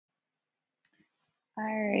All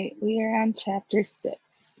right, we are on chapter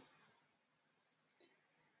 6.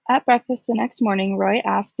 At breakfast the next morning, Roy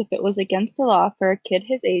asked if it was against the law for a kid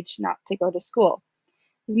his age not to go to school.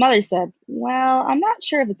 His mother said, "Well, I'm not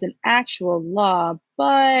sure if it's an actual law,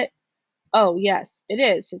 but—" "Oh, yes, it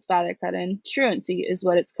is," his father cut in. "Truancy is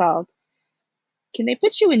what it's called." "Can they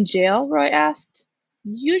put you in jail?" Roy asked.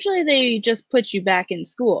 "Usually they just put you back in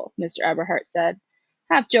school," Mr. Eberhart said.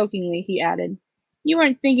 Half jokingly, he added, "You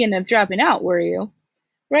weren't thinking of dropping out, were you?"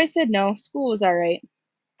 Roy said no, school was all right.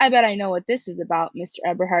 "I bet I know what this is about," Mr.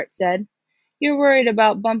 Eberhart said. "You're worried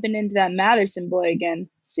about bumping into that Matherson boy again.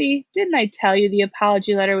 See, didn't I tell you the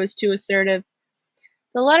apology letter was too assertive?"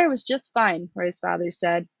 "The letter was just fine," Roy's father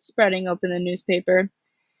said, spreading open the newspaper.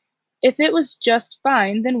 "If it was just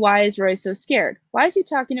fine, then why is Roy so scared? Why is he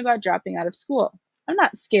talking about dropping out of school?" "I'm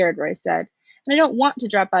not scared," Roy said, "and I don't want to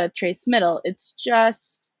drop out of Trace Middle. It's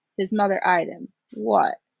just—" His mother eyed him.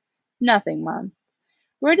 "What?" "Nothing, Mom."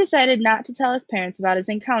 Roy decided not to tell his parents about his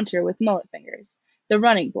encounter with Mullet Fingers, the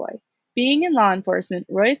running boy. Being in law enforcement,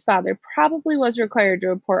 Roy's father probably was required to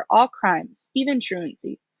report all crimes, even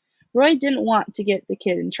truancy. Roy didn't want to get the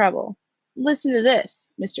kid in trouble. "Listen to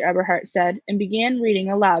this," Mr. Eberhart said, and began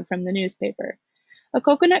reading aloud from the newspaper. A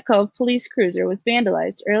Coconut Cove police cruiser was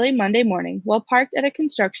vandalized early Monday morning while parked at a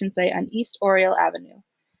construction site on East Oriole Avenue.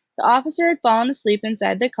 The officer had fallen asleep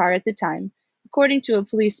inside the car at the time, according to a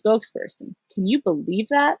police spokesperson. Can you believe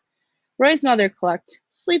that? Roy's mother clucked.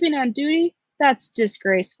 "Sleeping on duty? That's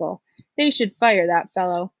disgraceful. They should fire that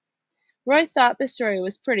fellow." Roy thought the story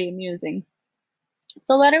was pretty amusing.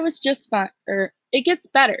 "The letter was just fun, it gets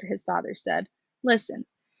better," his father said. "Listen.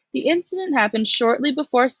 The incident happened shortly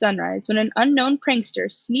before sunrise when an unknown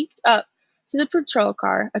prankster sneaked up to the patrol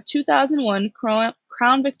car, a 2001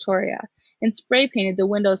 Crown Victoria, and spray painted the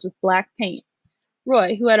windows with black paint.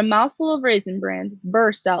 Roy, who had a mouthful of Raisin Bran,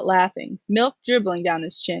 burst out laughing, milk dribbling down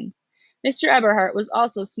his chin. Mr. Eberhart was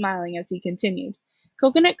also smiling as he continued.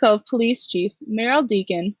 Coconut Cove Police Chief Merrill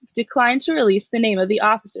Deacon declined to release the name of the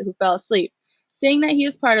officer who fell asleep, saying that he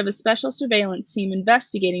is part of a special surveillance team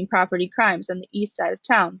investigating property crimes on the east side of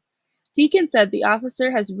town. Deacon said the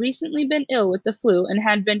officer has recently been ill with the flu and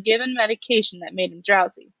had been given medication that made him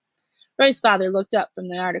drowsy. Roy's father looked up from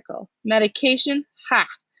the article. Medication? Ha!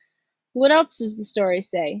 "What else does the story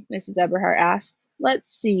say?" Mrs. Eberhart asked.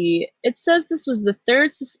 "Let's see. It says this was the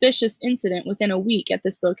third suspicious incident within a week at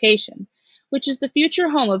this location, which is the future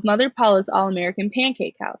home of Mother Paula's All-American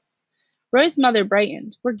Pancake House." Roy's mother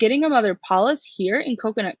brightened. "We're getting a Mother Paula's here in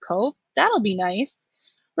Coconut Cove? That'll be nice."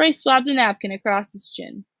 Roy swabbed a napkin across his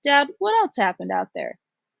chin. "Dad, what else happened out there?"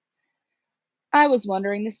 "I was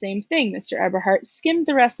wondering the same thing." Mr. Eberhart skimmed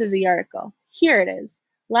the rest of the article. "Here it is.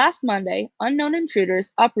 Last Monday, unknown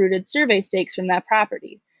intruders uprooted survey stakes from that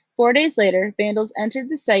property. 4 days later, vandals entered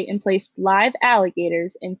the site and placed live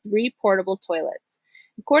alligators in 3 portable toilets.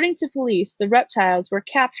 According to police, the reptiles were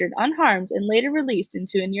captured unharmed and later released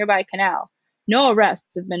into a nearby canal. No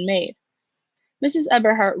arrests have been made." Mrs.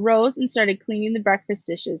 Eberhart rose and started cleaning the breakfast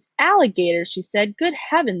dishes. "Alligators," she said. "Good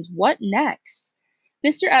heavens, what next?"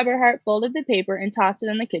 Mr. Eberhart folded the paper and tossed it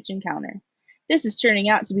on the kitchen counter. "This is turning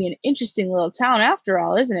out to be an interesting little town after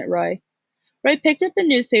all, isn't it, Roy?" Roy picked up the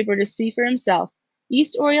newspaper to see for himself.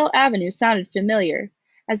 East Oriole Avenue sounded familiar.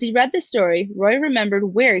 As he read the story, Roy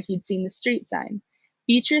remembered where he'd seen the street sign.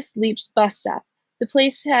 Beatrice Leap's bus stop. The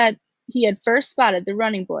place he had first spotted the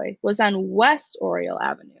running boy was on West Oriole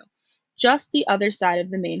Avenue, just the other side of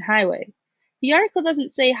the main highway. "The article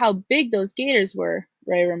doesn't say how big those gators were,"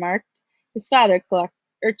 Roy remarked. His father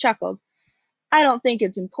chuckled. "I don't think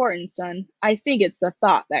it's important, son. I think it's the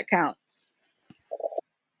thought that counts."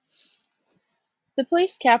 The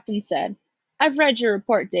police captain said, "I've read your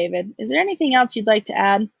report, David. Is there anything else you'd like to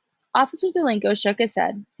add?" Officer Delinko shook his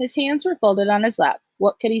head. His hands were folded on his lap.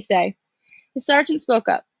 What could he say? The sergeant spoke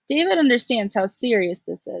up. "David understands how serious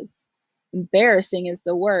this is." "Embarrassing is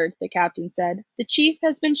the word," the captain said. "The chief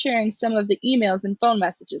has been sharing some of the emails and phone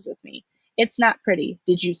messages with me. It's not pretty.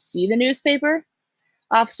 Did you see the newspaper?"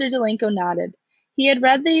 Officer Delinko nodded. He had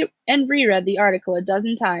read and reread the article a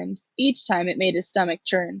dozen times. Each time it made his stomach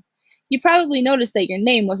churn. "You probably noticed that your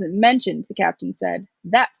name wasn't mentioned," the captain said.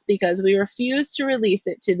 "That's because we refused to release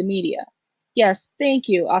it to the media." "Yes, thank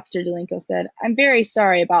you," Officer Delinko said. "I'm very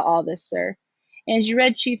sorry about all this, sir." "And as you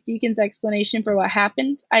read Chief Deacon's explanation for what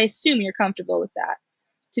happened, I assume you're comfortable with that."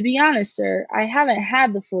 "To be honest, sir, I haven't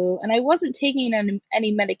had the flu, and I wasn't taking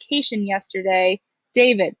any medication yesterday."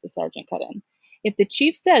 "David," the sergeant cut in, "if the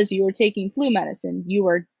chief says you were taking flu medicine, you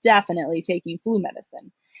were definitely taking flu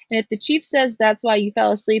medicine. And if the chief says that's why you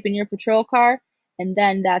fell asleep in your patrol car, and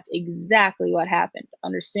then that's exactly what happened.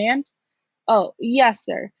 Understand?" "Oh, yes,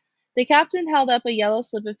 sir." The captain held up a yellow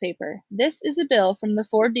slip of paper. This is a bill from the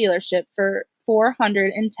Ford dealership for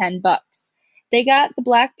 $410. They got the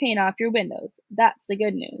black paint off your windows. That's the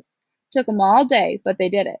good news. Took 'em all day, but they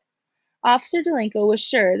did it. Officer Delinko was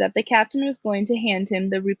sure that the captain was going to hand him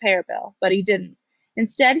the repair bill, but he didn't.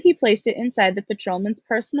 Instead, he placed it inside the patrolman's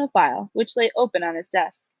personal file, which lay open on his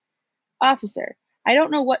desk. Officer, I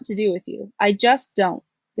don't know what to do with you. I just don't.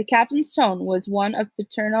 The captain's tone was one of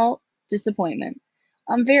paternal disappointment.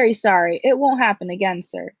 I'm very sorry. It won't happen again,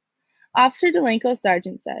 sir. Officer Delinko's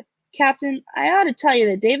sergeant said, Captain, I ought to tell you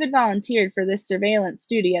that David volunteered for this surveillance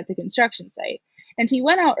duty at the construction site, and he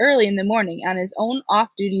went out early in the morning on his own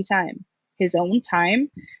off-duty time. His own time?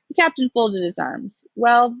 The captain folded his arms.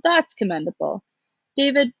 Well, that's commendable.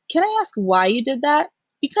 David, can I ask why you did that?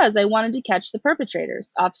 Because I wanted to catch the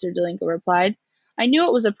perpetrators, Officer Delinko replied. I knew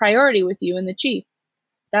it was a priority with you and the chief.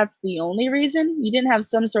 That's the only reason? You didn't have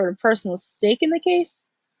some sort of personal stake in the case?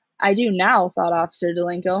 I do now, thought Officer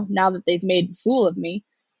Delinko, now that they've made a fool of me.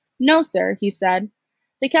 No, sir, he said.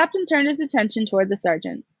 The captain turned his attention toward the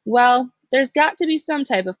sergeant. Well, there's got to be some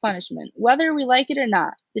type of punishment, whether we like it or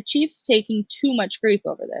not. The chief's taking too much grief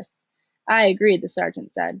over this. I agree, the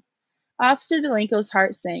sergeant said. Officer Delinko's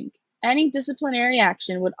heart sank. Any disciplinary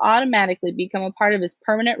action would automatically become a part of his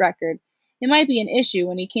permanent record. It might be an issue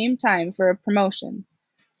when it came time for a promotion.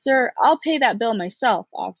 Sir, I'll pay that bill myself,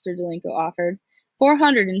 Officer Delinko offered.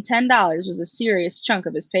 $410 was a serious chunk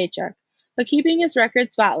of his paycheck, but keeping his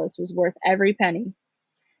record spotless was worth every penny.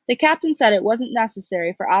 The captain said it wasn't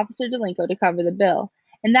necessary for Officer Delinko to cover the bill,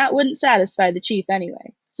 and that wouldn't satisfy the chief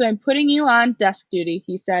anyway. So I'm putting you on desk duty,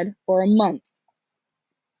 he said, for a month.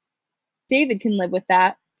 David can live with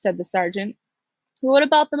that, said the sergeant. What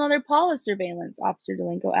about the Mother Paula surveillance? Officer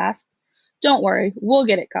Delinko asked. Don't worry, we'll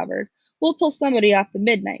get it covered. We'll pull somebody off the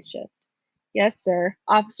midnight shift. Yes, sir.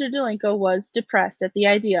 Officer Delinko was depressed at the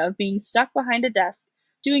idea of being stuck behind a desk,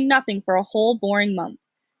 doing nothing for a whole boring month.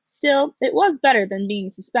 Still, it was better than being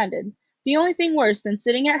suspended. The only thing worse than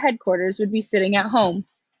sitting at headquarters would be sitting at home.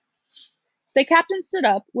 The captain stood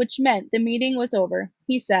up, which meant the meeting was over.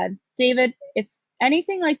 He said, David, if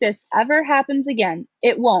anything like this ever happens again,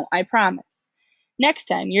 it won't, I promise. Next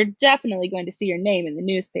time, you're definitely going to see your name in the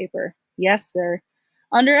newspaper. Yes, sir.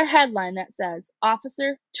 Under a headline that says,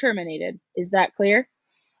 Officer Terminated. Is that clear?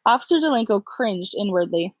 Officer Delinko cringed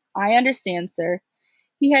inwardly. I understand, sir.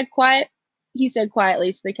 He said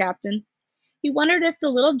quietly to the captain. He wondered if the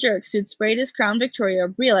little jerks who'd sprayed his Crown Victoria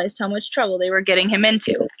realized how much trouble they were getting him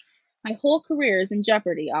into. My whole career is in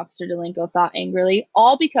jeopardy, Officer Delinko thought angrily,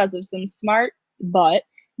 all because of some smart but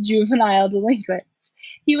juvenile delinquents.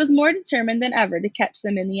 He was more determined than ever to catch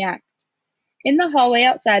them in the act. In the hallway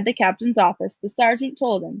outside the captain's office, the sergeant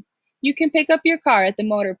told him, You can pick up your car at the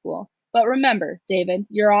motor pool, but remember, David,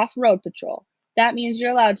 you're off road patrol. That means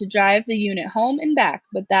you're allowed to drive the unit home and back,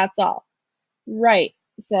 but that's all. Right,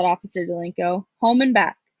 said Officer Delinko, home and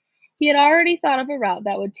back. He had already thought of a route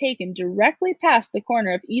that would take him directly past the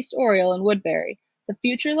corner of East Oriole and Woodbury, the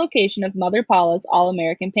future location of Mother Paula's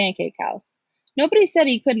All-American Pancake House. Nobody said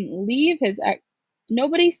he couldn't leave his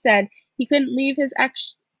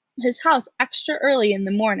house extra early in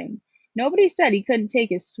the morning. Nobody said he couldn't take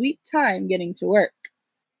his sweet time getting to work.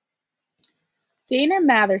 Dana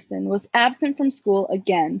Matherson was absent from school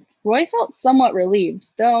again. Roy felt somewhat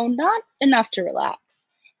relieved, though not enough to relax.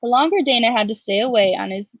 The longer Dana had to stay away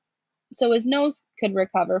so his nose could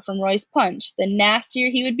recover from Roy's punch, the nastier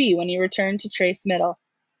he would be when he returned to Trace Middle.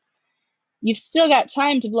 You've still got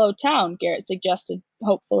time to blow town, Garrett suggested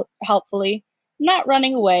helpfully. Not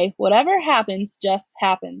running away. Whatever happens, just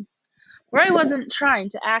happens. Roy wasn't trying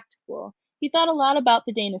to act cool. He thought a lot about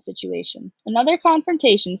the Dana situation. Another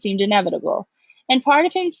confrontation seemed inevitable, and part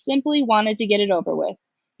of him simply wanted to get it over with.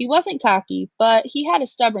 He wasn't cocky, but he had a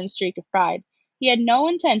stubborn streak of pride. He had no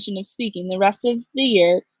intention of spending the rest of the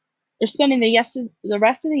year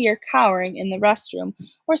cowering in the restroom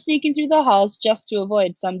or sneaking through the halls just to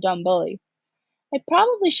avoid some dumb bully. I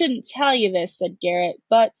probably shouldn't tell you this, said Garrett,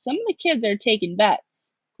 but some of the kids are taking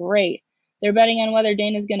bets. Great. They're betting on whether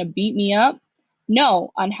Dana's going to beat me up?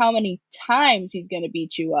 No, on how many times he's going to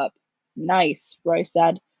beat you up. Nice, Roy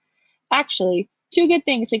said. Actually, two good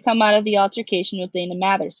things had come out of the altercation with Dana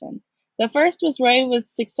Matherson. The first was Roy was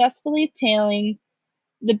successfully tailing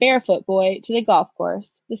the barefoot boy to the golf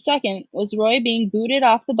course. The second was Roy being booted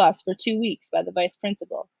off the bus for 2 weeks by the vice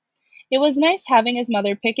principal. It was nice having his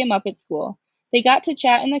mother pick him up at school. They got to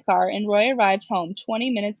chat in the car, and Roy arrived home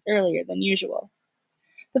 20 minutes earlier than usual.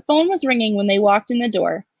 The phone was ringing when they walked in the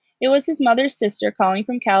door. It was his mother's sister calling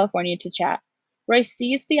from California to chat. Roy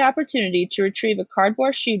seized the opportunity to retrieve a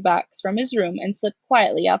cardboard shoebox from his room and slipped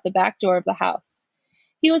quietly out the back door of the house.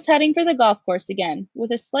 He was heading for the golf course again,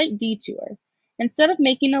 with a slight detour. Instead of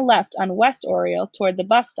making a left on West Oriole toward the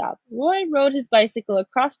bus stop, Roy rode his bicycle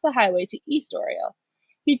across the highway to East Oriole.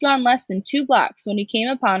 He'd gone less than 2 blocks when he came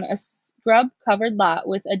upon a scrub-covered lot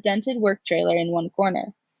with a dented work trailer in one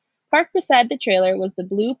corner. Parked beside the trailer was the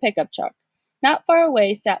blue pickup truck. Not far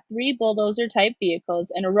away sat 3 bulldozer-type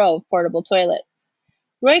vehicles and a row of portable toilets.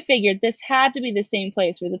 Roy figured this had to be the same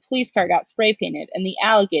place where the police car got spray painted and the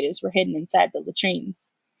alligators were hidden inside the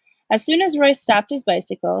latrines. As soon as Roy stopped his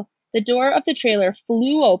bicycle, the door of the trailer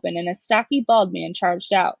flew open and a stocky bald man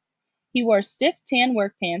charged out. He wore stiff tan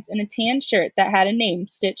work pants and a tan shirt that had a name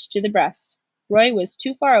stitched to the breast. Roy was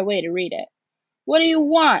too far away to read it. "What do you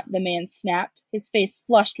want?" the man snapped, his face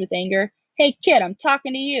flushed with anger. "Hey, kid, I'm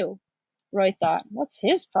talking to you." Roy thought, what's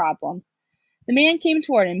his problem? The man came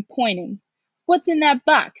toward him, pointing. "What's in that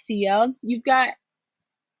box?" he yelled.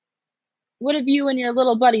 What have you and your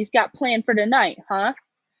little buddies got planned for tonight, huh?"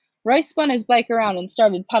 Roy spun his bike around and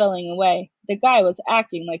started pedaling away. The guy was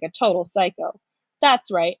acting like a total psycho.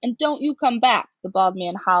 "That's right, and don't you come back," the bald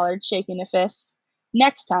man hollered, shaking a fist.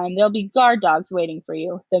 "Next time, there'll be guard dogs waiting for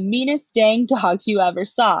you, the meanest dang dogs you ever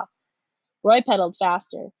saw." Roy pedaled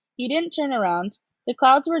faster. He didn't turn around. The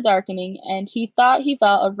clouds were darkening, and he thought he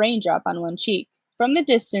felt a raindrop on one cheek. From the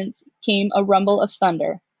distance came a rumble of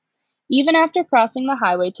thunder. Even after crossing the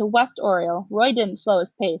highway to West Oriole, Roy didn't slow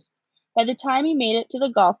his pace. By the time he made it to the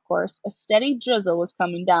golf course, a steady drizzle was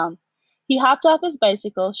coming down. He hopped off his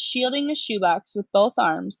bicycle, shielding the shoebox with both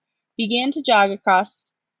arms, began to jog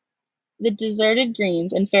across the deserted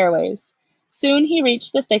greens and fairways. Soon he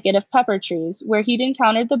reached the thicket of pepper trees, where he'd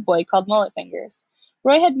encountered the boy called Mullet Fingers.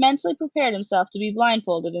 Roy had mentally prepared himself to be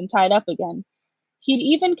blindfolded and tied up again. He'd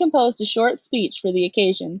even composed a short speech for the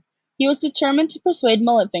occasion. He was determined to persuade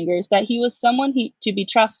Mullet Fingers that he was someone to be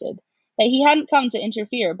trusted, that he hadn't come to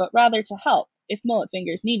interfere, but rather to help, if Mullet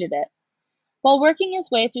Fingers needed it. While working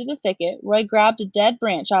his way through the thicket, Roy grabbed a dead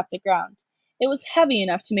branch off the ground. It was heavy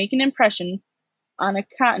enough to make an impression on a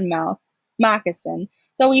cottonmouth moccasin,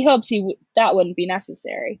 though he hoped that wouldn't be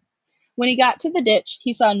necessary. When he got to the ditch,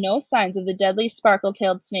 he saw no signs of the deadly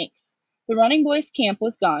sparkle-tailed snakes. The running boys' camp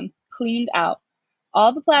was gone, cleaned out.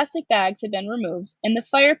 All the plastic bags had been removed, and the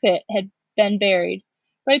fire pit had been buried.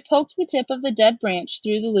 Roy poked the tip of the dead branch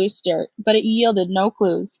through the loose dirt, but it yielded no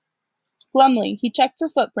clues. Glumly, he checked for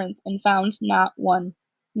footprints and found not one.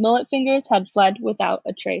 Mullet Fingers had fled without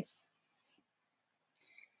a trace.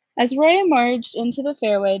 As Roy emerged into the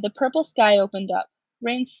fairway, the purple sky opened up.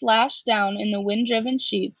 Rain slashed down in the wind-driven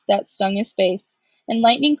sheets that stung his face, and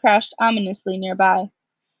lightning crashed ominously nearby.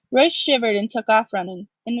 Roy shivered and took off running.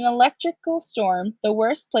 In an electrical storm, the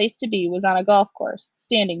worst place to be was on a golf course,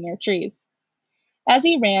 standing near trees. As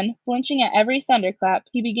he ran, flinching at every thunderclap,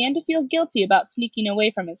 he began to feel guilty about sneaking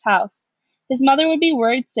away from his house. His mother would be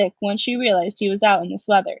worried sick when she realized he was out in this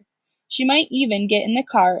weather. She might even get in the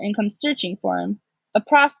car and come searching for him, a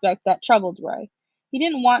prospect that troubled Roy. He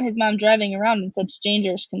didn't want his mom driving around in such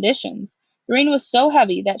dangerous conditions. The rain was so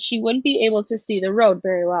heavy that she wouldn't be able to see the road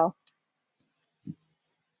very well.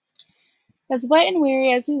 As wet and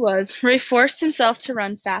weary as he was, Roy forced himself to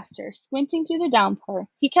run faster, squinting through the downpour.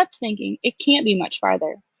 He kept thinking, it can't be much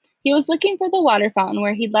farther. He was looking for the water fountain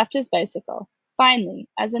where he'd left his bicycle. Finally,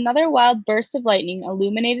 as another wild burst of lightning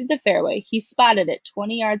illuminated the fairway, he spotted it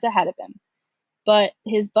 20 yards ahead of him. But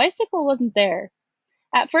his bicycle wasn't there.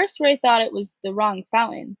 At first, Roy thought it was the wrong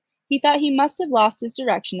fountain. He thought he must have lost his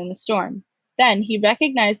direction in the storm. Then he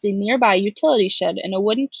recognized a nearby utility shed and a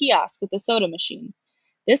wooden kiosk with a soda machine.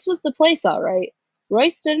 This was the place, all right. Roy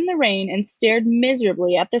stood in the rain and stared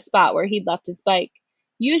miserably at the spot where he'd left his bike.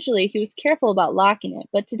 Usually he was careful about locking it,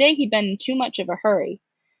 but today he'd been in too much of a hurry.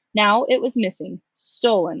 Now it was missing,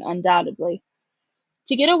 stolen undoubtedly.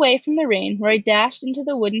 To get away from the rain, Roy dashed into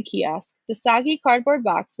the wooden kiosk. The soggy cardboard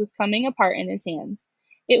box was coming apart in his hands.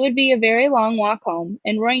 It would be a very long walk home,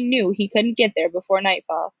 and Roy knew he couldn't get there before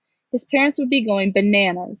nightfall. His parents would be going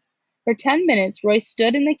bananas. For 10 minutes, Roy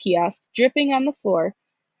stood in the kiosk, dripping on the floor,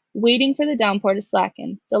 waiting for the downpour to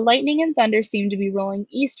slacken. The lightning and thunder seemed to be rolling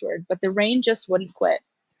eastward, but the rain just wouldn't quit.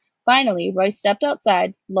 Finally, Roy stepped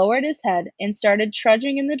outside, lowered his head, and started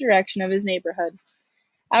trudging in the direction of his neighborhood.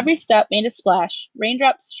 Every step made a splash.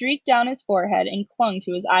 Raindrops streaked down his forehead and clung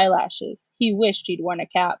to his eyelashes. He wished he'd worn a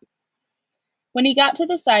cap. When he got to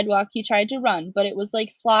the sidewalk, he tried to run, but it was like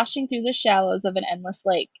sloshing through the shallows of an endless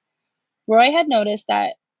lake. Roy had noticed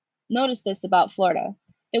this about Florida.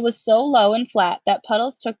 It was so low and flat that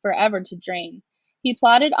puddles took forever to drain. He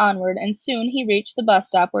plodded onward, and soon he reached the bus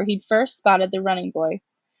stop where he'd first spotted the running boy.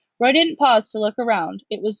 Roy didn't pause to look around.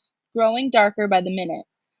 It was growing darker by the minute.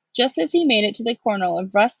 Just as he made it to the corner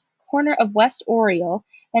of corner of West Oriole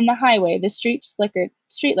and the highway, the streetlights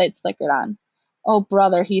flickered on. Oh,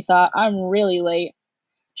 brother, he thought, I'm really late.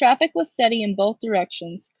 Traffic was steady in both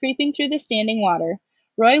directions, creeping through the standing water.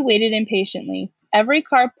 Roy waited impatiently. Every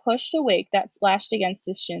car pushed a wake that splashed against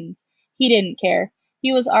his shins. He didn't care.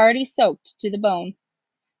 He was already soaked to the bone.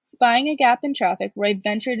 Spying a gap in traffic, Roy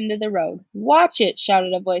ventured into the road. "Watch it!"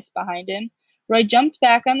 shouted a voice behind him. Roy jumped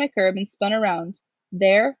back on the curb and spun around.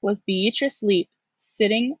 There was Beatrice Leap,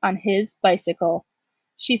 sitting on his bicycle.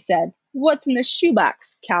 She said, "What's in the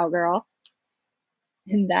shoebox, cowgirl?"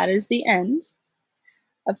 And that is the end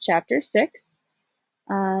of chapter 6.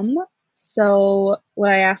 Um, so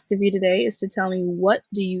what I asked of you today is to tell me, what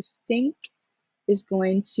do you think is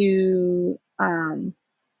going to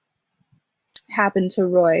happen to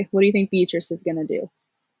Roy? What do you think Beatrice is going to do?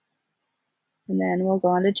 And then we'll go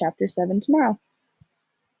on to chapter 7 tomorrow.